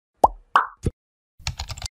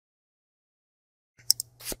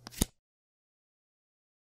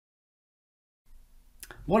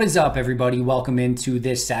What is up, everybody? Welcome into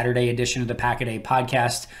this Saturday edition of the Pack-A-Day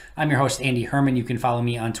podcast. I'm your host, Andy Herman. You can follow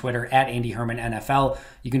me on Twitter at Andy Herman NFL.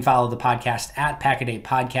 You can follow the podcast at Pack-A-Day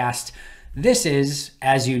Podcast. This is,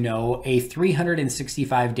 as you know, a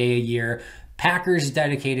 365-day-a-year Packers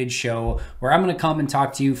dedicated show where I'm going to come and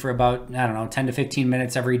talk to you for about, 10 to 15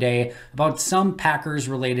 minutes every day about some Packers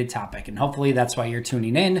related topic. And hopefully that's why you're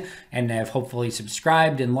tuning in and have hopefully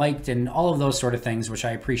subscribed and liked and all of those sort of things, which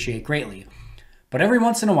I appreciate greatly. But every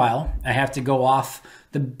once in a while, I have to go off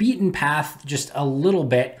the beaten path just a little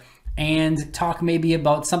bit and talk maybe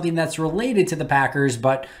about something that's related to the Packers,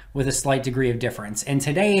 but with a slight degree of difference. And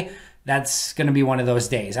today, that's going to be one of those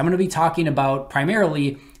days. I'm going to be talking about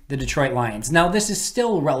primarily the Detroit Lions. Now, this is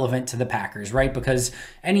still relevant to the Packers, right? Because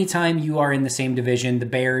anytime you are in the same division, the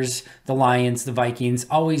Bears, the Lions, the Vikings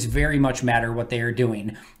always very much matter what they are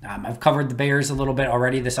doing. I've covered the Bears a little bit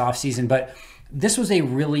already this offseason, but this was a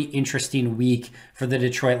really interesting week for the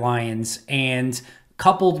Detroit Lions, and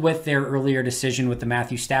coupled with their earlier decision with the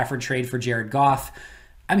Matthew Stafford trade for Jared Goff,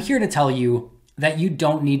 I'm here to tell you that you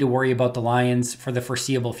don't need to worry about the Lions for the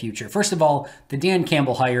foreseeable future. First of all, the Dan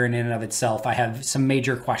Campbell hire in and of itself, I have some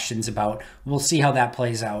major questions about. We'll see how that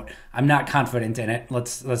plays out. I'm not confident in it.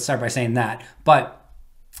 Let's start by saying that. But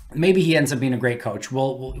maybe he ends up being a great coach.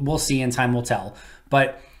 We'll see, and time will tell.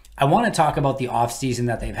 But I want to talk about the offseason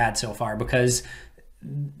that they've had so far, because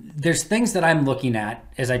there's things that I'm looking at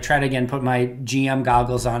as I try to, again, put my GM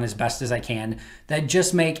goggles on as best as I can that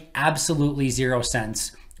just make absolutely zero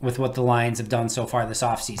sense with what the Lions have done so far this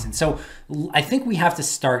offseason. So I think we have to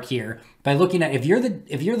start here by looking at if you're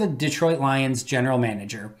the Detroit Lions general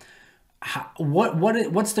manager,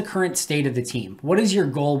 what's the current state of the team? What is your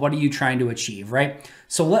goal? What are you trying to achieve, right?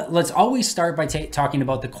 So let's always start by talking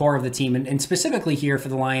about the core of the team, and specifically here for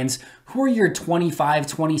the Lions, who are your 25,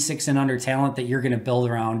 26 and under talent that you're going to build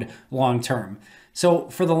around long term? So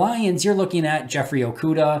for the Lions, you're looking at Jeffrey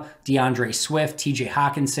Okudah, DeAndre Swift, TJ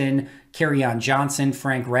Hawkinson, Kerryon Johnson,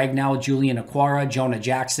 Frank Ragnow, Julian Okwara, Jonah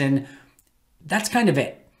Jackson. That's kind of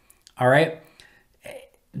it. All right.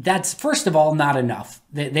 That's, first of all, not enough.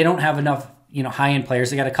 They don't have enough, high-end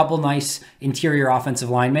players. They got a couple nice interior offensive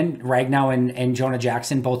linemen, Ragnow and Jonah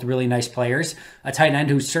Jackson, both really nice players. A tight end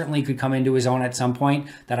who certainly could come into his own at some point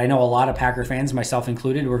that I know a lot of Packer fans, myself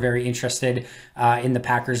included, were very interested in the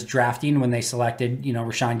Packers drafting when they selected,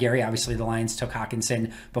 Rashawn Gary. Obviously, the Lions took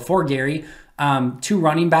Hawkinson before Gary. Two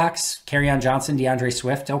running backs, Kerryon Johnson, DeAndre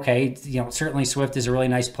Swift. Okay, certainly Swift is a really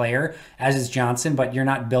nice player, as is Johnson, but you're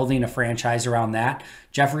not building a franchise around that.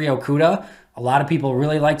 Jeffrey Okudah, a lot of people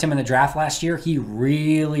really liked him in the draft last year. He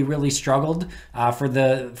really, really struggled for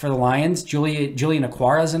the Lions. Julian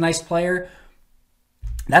Okwara is a nice player.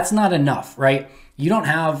 That's not enough, right? You don't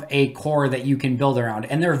have a core that you can build around,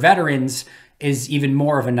 and their veterans is even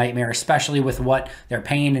more of a nightmare, especially with what they're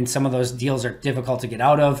paying, and some of those deals are difficult to get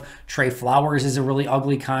out of. Trey Flowers is a really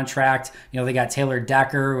ugly contract. They got Taylor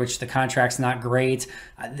Decker, which the contract's not great.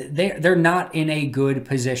 They're not in a good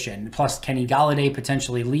position. Plus Kenny Golladay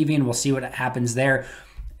potentially leaving. We'll see what happens there.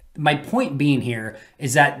 My point being here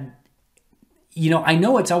is that, I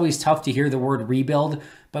know it's always tough to hear the word rebuild,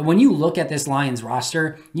 but when you look at this Lions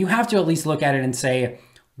roster, you have to at least look at it and say,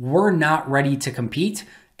 we're not ready to compete.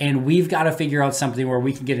 And we've got to figure out something where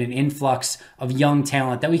we can get an influx of young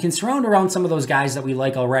talent that we can surround around some of those guys that we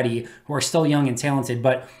like already who are still young and talented,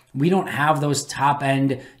 but we don't have those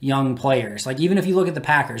top-end young players. Like, even if you look at the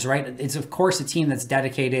Packers, right? It's, of course, a team that's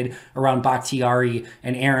dedicated around Bakhtiari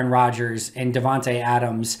and Aaron Rodgers and Devontae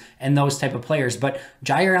Adams and those type of players. But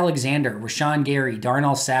Jair Alexander, Rashawn Gary,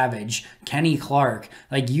 Darnell Savage, Kenny Clark,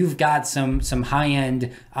 like, you've got some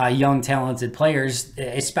high-end young talented players,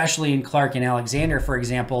 especially in Clark and Alexander, for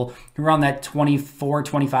example, who are on that 24,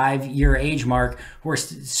 25-year age mark, who are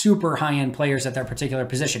super high-end players at their particular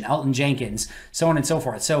position. Elton Jenkins, so on and so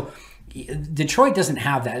forth. So Detroit doesn't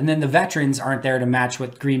have that. And then the veterans aren't there to match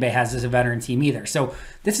what Green Bay has as a veteran team either. So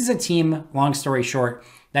this is a team, long story short,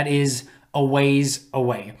 that is a ways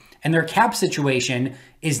away. And their cap situation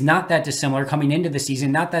is not that dissimilar coming into the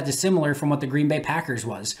season, not that dissimilar from what the Green Bay Packers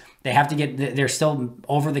was. They're still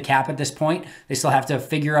over the cap at this point. They still have to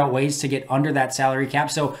figure out ways to get under that salary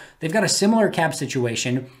cap. So they've got a similar cap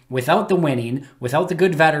situation without the winning, without the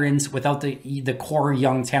good veterans, without the core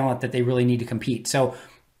young talent that they really need to compete. So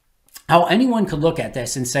how anyone could look at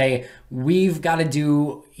this and say, we've got to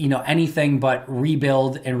do, anything but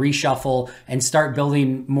rebuild and reshuffle and start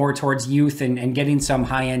building more towards youth and getting some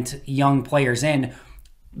high-end young players in,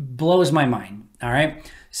 blows my mind. All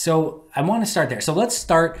right. So I want to start there. So let's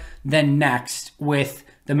start then next with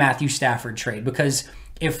the Matthew Stafford trade, because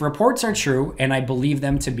if reports are true, and I believe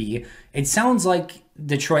them to be, it sounds like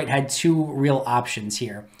Detroit had two real options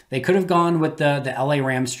here. They could have gone with the LA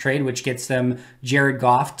Rams trade, which gets them Jared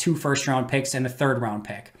Goff, 2 first-round picks, and a third-round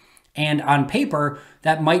pick. And on paper,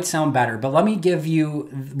 that might sound better, but let me give you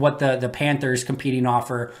what the Panthers' competing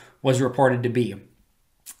offer was reported to be.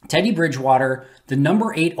 Teddy Bridgewater, the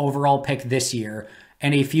number 8 overall pick this year,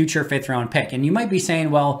 and a future 5th-round pick. And you might be saying,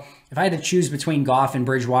 well, if I had to choose between Goff and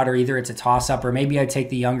Bridgewater, either it's a toss-up, or maybe I'd take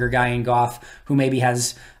the younger guy in Goff, who maybe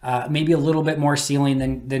has maybe a little bit more ceiling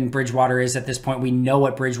than Bridgewater is at this point. We know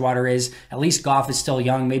what Bridgewater is. At least Goff is still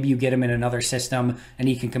young. Maybe you get him in another system and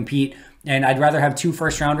he can compete. And I'd rather have 2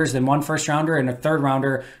 first-rounders than 1 first-rounder and a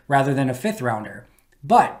third-rounder rather than a 5th-rounder.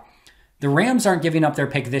 But the Rams aren't giving up their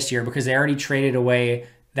pick this year because they already traded away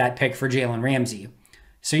that pick for Jalen Ramsey.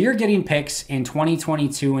 So you're getting picks in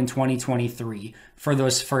 2022 and 2023 for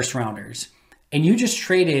those first rounders. And you just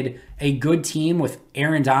traded a good team with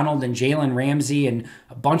Aaron Donald and Jalen Ramsey and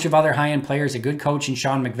a bunch of other high-end players, a good coach in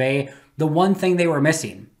Sean McVay. The one thing they were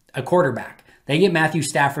missing, a quarterback. They get Matthew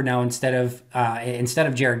Stafford now instead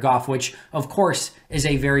of Jared Goff, which of course is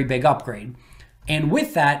a very big upgrade. And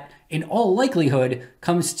with that, in all likelihood,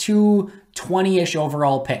 comes 2 20-ish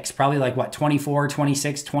overall picks, probably like what, 24,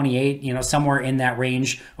 26, 28, somewhere in that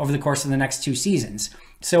range over the course of the next 2 seasons.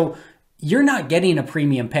 So you're not getting a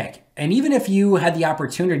premium pick. And even if you had the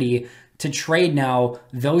opportunity to trade now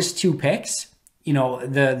those 2 picks,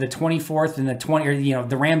 the 24th and the 20, or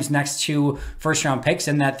the Rams' next 2 first-round picks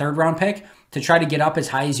and that third-round pick to try to get up as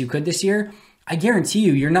high as you could this year, I guarantee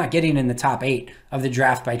you're not getting in the top 8 of the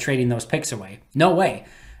draft by trading those picks away. No way.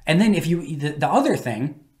 And then the other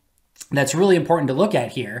thing that's really important to look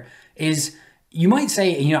at here is you might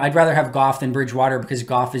say, I'd rather have Goff than Bridgewater because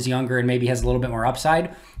Goff is younger and maybe has a little bit more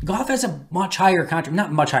upside. Goff has a much higher contract,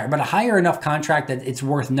 not much higher, but a higher enough contract that it's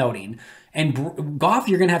worth noting. And Goff,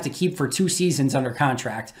 you're going to have to keep for 2 seasons under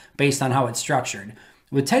contract based on how it's structured.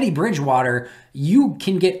 With Teddy Bridgewater, you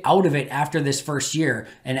can get out of it after this first year.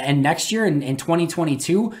 And next year in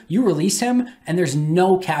 2022, you release him and there's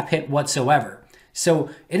no cap hit whatsoever. So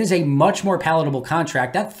it is a much more palatable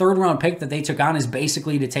contract. That 3rd-round pick that they took on is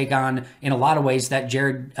basically to take on, in a lot of ways, that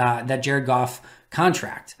Jared Goff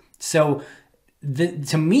contract. So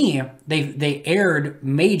to me, they erred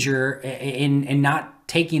major in not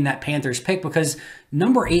taking that Panthers pick, because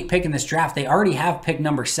number 8 pick in this draft, they already have pick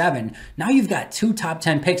number 7. Now you've got 2 top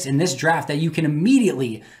 10 picks in this draft that you can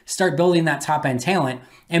immediately start building that top end talent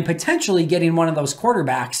and potentially getting one of those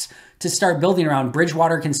quarterbacks to start building around.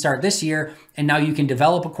 Bridgewater can start this year, and now you can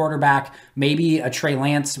develop a quarterback, maybe a Trey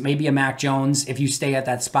Lance, maybe a Mac Jones if you stay at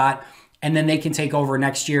that spot, and then they can take over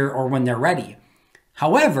next year or when they're ready.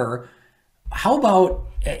 However, how about,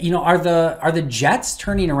 are the Jets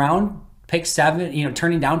turning around pick 7,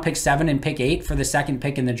 turning down pick 7 and pick 8 for the 2nd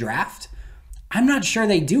pick in the draft? I'm not sure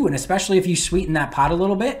they do, and especially if you sweeten that pot a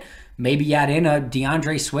little bit, maybe add in a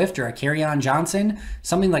DeAndre Swift or a Kerryon Johnson,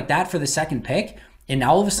 something like that for the 2nd pick, and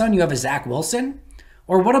now all of a sudden you have a Zach Wilson?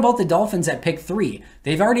 Or what about the Dolphins at pick 3?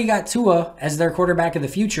 They've already got Tua as their quarterback of the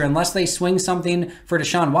future. Unless they swing something for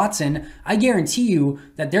Deshaun Watson, I guarantee you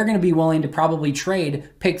that they're going to be willing to probably trade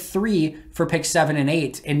pick 3 for pick 7 and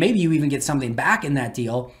 8, and maybe you even get something back in that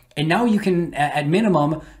deal. And now you can, at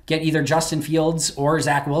minimum, get either Justin Fields or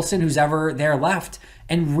Zach Wilson, who's ever there left,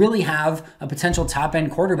 and really have a potential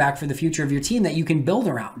top-end quarterback for the future of your team that you can build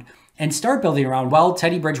around. And start building around. Well,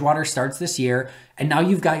 Teddy Bridgewater starts this year, and now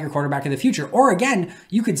you've got your quarterback of the future. Or again,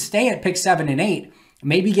 you could stay at pick 7 and 8,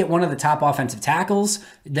 maybe get one of the top offensive tackles,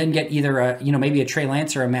 then get either maybe a Trey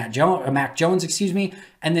Lance or a Mac Jones,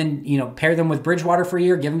 and then pair them with Bridgewater for a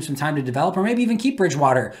year, give them some time to develop, or maybe even keep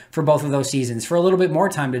Bridgewater for both of those seasons for a little bit more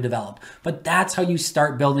time to develop. But that's how you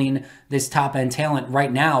start building this top end talent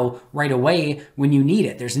right now, right away when you need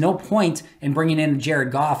it. There's no point in bringing in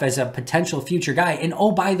Jared Goff as a potential future guy. And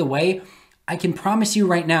oh, by the way, I can promise you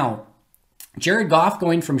right now, Jared Goff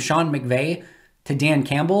going from Sean McVay to Dan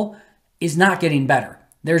Campbell is not getting better.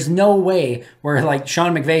 There's no way where like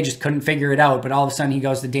Sean McVay just couldn't figure it out, but all of a sudden he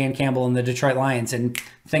goes to Dan Campbell and the Detroit Lions and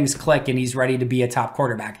things click and he's ready to be a top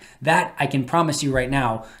quarterback. That, I can promise you right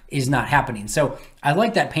now, is not happening. So I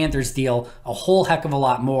like that Panthers deal a whole heck of a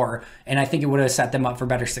lot more, and I think it would have set them up for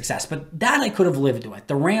better success. But that I could have lived with.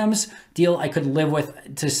 The Rams deal I could live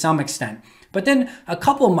with to some extent. But then a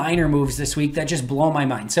couple minor moves this week that just blow my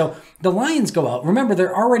mind. So the Lions go out. Remember,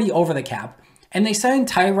 they're already over the cap. And they signed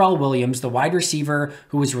Tyrell Williams, the wide receiver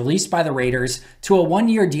who was released by the Raiders, to a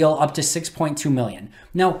 1-year deal up to $6.2 million.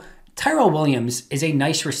 Now, Tyrell Williams is a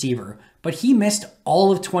nice receiver, but he missed all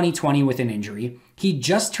of 2020 with an injury. He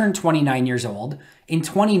just turned 29 years old. In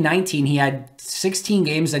 2019, he had 16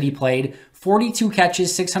 games that he played, 42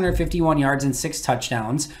 catches, 651 yards, and 6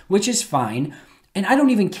 touchdowns, which is fine. And I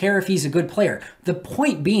don't even care if he's a good player. The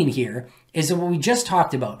point being here is that what we just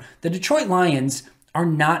talked about. The Detroit Lions are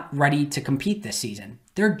not ready to compete this season.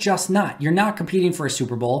 They're just not. You're not competing for a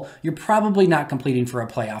Super Bowl. You're probably not competing for a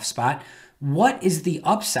playoff spot. What is the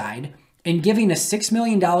upside in giving a $6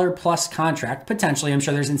 million plus contract, potentially, I'm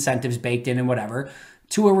sure there's incentives baked in and whatever,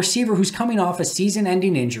 to a receiver who's coming off a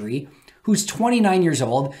season-ending injury, who's 29 years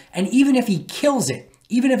old, and even if he kills it,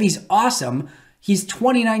 even if he's awesome, he's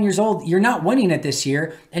 29 years old, you're not winning it this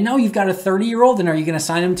year, and now you've got a 30-year-old, and are you going to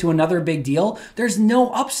sign him to another big deal? There's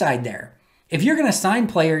no upside there. If you're going to sign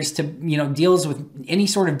players to, deals with any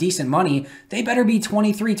sort of decent money, they better be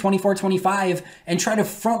 23, 24, 25 and try to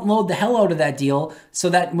front load the hell out of that deal so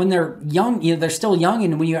that when they're young, they're still young,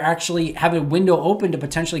 and when you actually have a window open to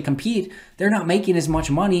potentially compete, they're not making as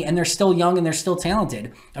much money and they're still young and they're still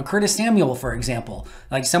talented. A Curtis Samuel, for example,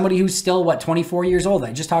 like somebody who's still, 24 years old,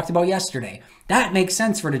 I just talked about yesterday. That makes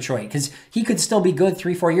sense for Detroit because he could still be good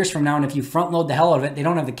 3-4 years from now. And if you front load the hell out of it, they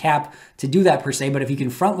don't have the cap to do that per se. But if you can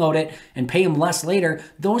front load it and pay him less later,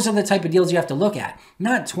 those are the type of deals you have to look at.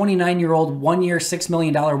 Not 29-year-old, 1 year, $6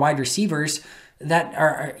 million wide receivers that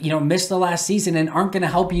are, missed the last season and aren't going to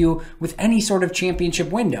help you with any sort of championship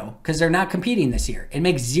window because they're not competing this year. It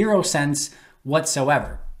makes zero sense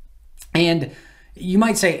whatsoever. And you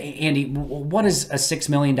might say, Andy, what does a $6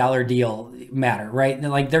 million deal matter, right?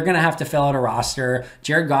 Like, they're going to have to fill out a roster.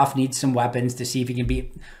 Jared Goff needs some weapons to see if he can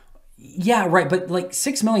be... Yeah, right, but like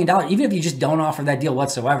 $6 million, even if you just don't offer that deal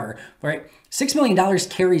whatsoever, right? $6 million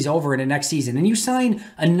carries over into next season, and you sign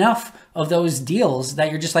enough of those deals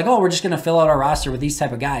that you're just like, oh, we're just going to fill out our roster with these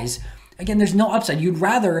type of guys. Again, there's no upside. You'd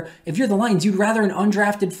rather, if you're the Lions, you'd rather an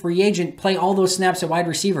undrafted free agent play all those snaps at wide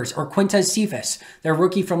receivers, or Quintez Cephas, their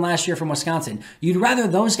rookie from last year from Wisconsin. You'd rather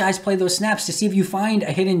those guys play those snaps to see if you find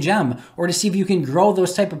a hidden gem or to see if you can grow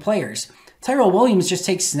those type of players. Tyrell Williams just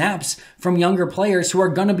takes snaps from younger players who are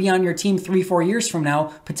going to be on your team 3-4 years from now,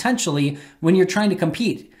 potentially, when you're trying to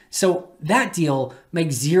compete. So that deal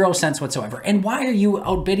makes zero sense whatsoever. And why are you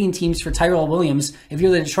outbidding teams for Tyrell Williams if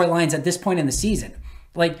you're the Detroit Lions at this point in the season?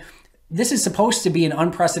 Like, this is supposed to be an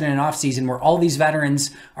unprecedented offseason where all these veterans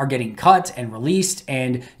are getting cut and released,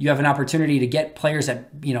 and you have an opportunity to get players at,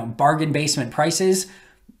 bargain basement prices.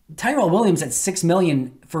 Tyrell Williams at $6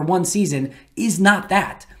 million for one season is not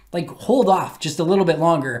that. Like, hold off just a little bit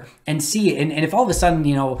longer and see. And if all of a sudden,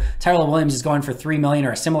 Tyrell Williams is going for $3 million,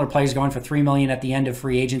 or a similar player is going for $3 million at the end of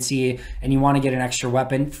free agency, and you want to get an extra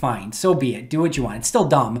weapon, fine, so be it. Do what you want. It's still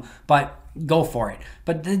dumb, but go for it.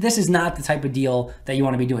 But this is not the type of deal that you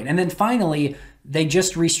want to be doing. And then finally, they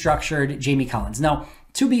just restructured Jamie Collins. Now,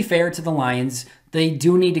 to be fair to the Lions, they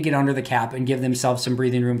do need to get under the cap and give themselves some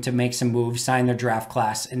breathing room to make some moves, sign their draft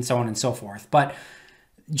class, and so on and so forth. But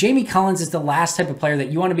Jamie Collins is the last type of player that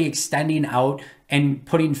you want to be extending out and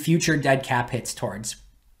putting future dead cap hits towards.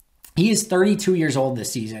 He is 32 years old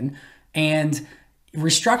this season, and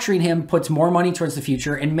restructuring him puts more money towards the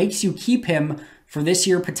future and makes you keep him for this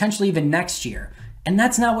year, potentially even next year. And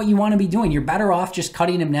that's not what you want to be doing. You're better off just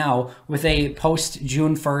cutting him now with a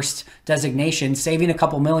post-June 1st designation, saving a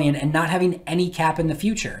couple million, and not having any cap in the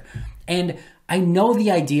future. And I know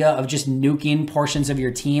the idea of just nuking portions of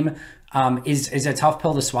your team is a tough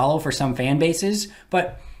pill to swallow for some fan bases,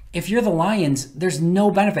 but if you're the Lions, there's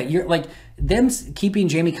no benefit. You're like them keeping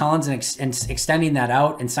Jamie Collins and extending that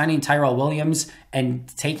out and signing Tyrell Williams and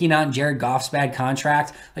taking on Jared Goff's bad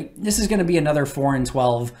contract. Like, this is going to be another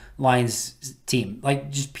 4-12 Lions team.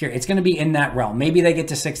 Like, just pure. It's going to be in that realm. Maybe they get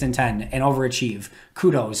to 6-10 and overachieve.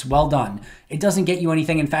 Kudos, well done. It doesn't get you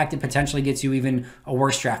anything. In fact, it potentially gets you even a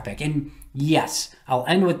worse draft pick. And yes, I'll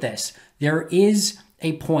end with this. There is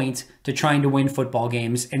a point to trying to win football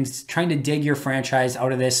games and trying to dig your franchise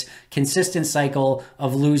out of this consistent cycle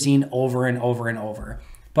of losing over and over and over.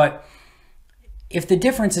 But if the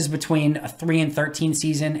difference is between a 3-13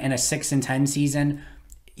 season and a 6-10 season,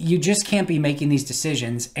 you just can't be making these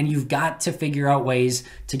decisions, and you've got to figure out ways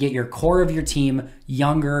to get your core of your team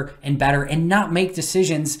younger and better and not make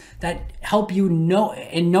decisions that help you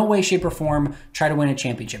in no way, shape, or form try to win a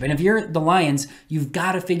championship. And if you're the Lions, you've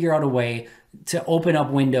got to figure out a way to open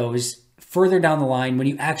up windows further down the line when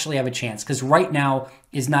you actually have a chance, because right now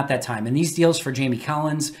is not that time. And these deals for Jamie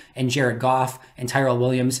Collins and Jared Goff and Tyrell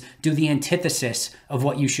Williams do the antithesis of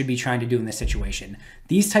what you should be trying to do in this situation.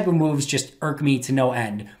 These type of moves just irk me to no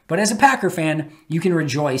end. But as a Packer fan, you can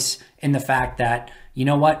rejoice in the fact that, you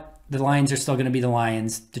know what, the Lions are still going to be the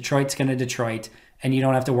Lions. Detroit's going to Detroit, and you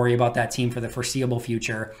don't have to worry about that team for the foreseeable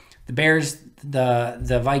future. The Bears,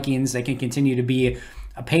 the Vikings, they can continue to be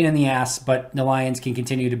a pain in the ass, but the Lions can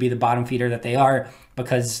continue to be the bottom feeder that they are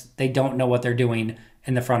because they don't know what they're doing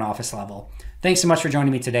in the front office level. Thanks so much for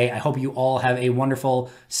joining me today. I hope you all have a wonderful,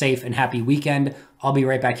 safe, and happy weekend. I'll be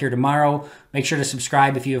right back here tomorrow. Make sure to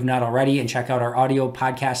subscribe if you have not already and check out our audio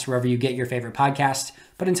podcast wherever you get your favorite podcast.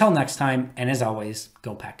 But until next time, and as always,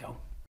 go Pack Go.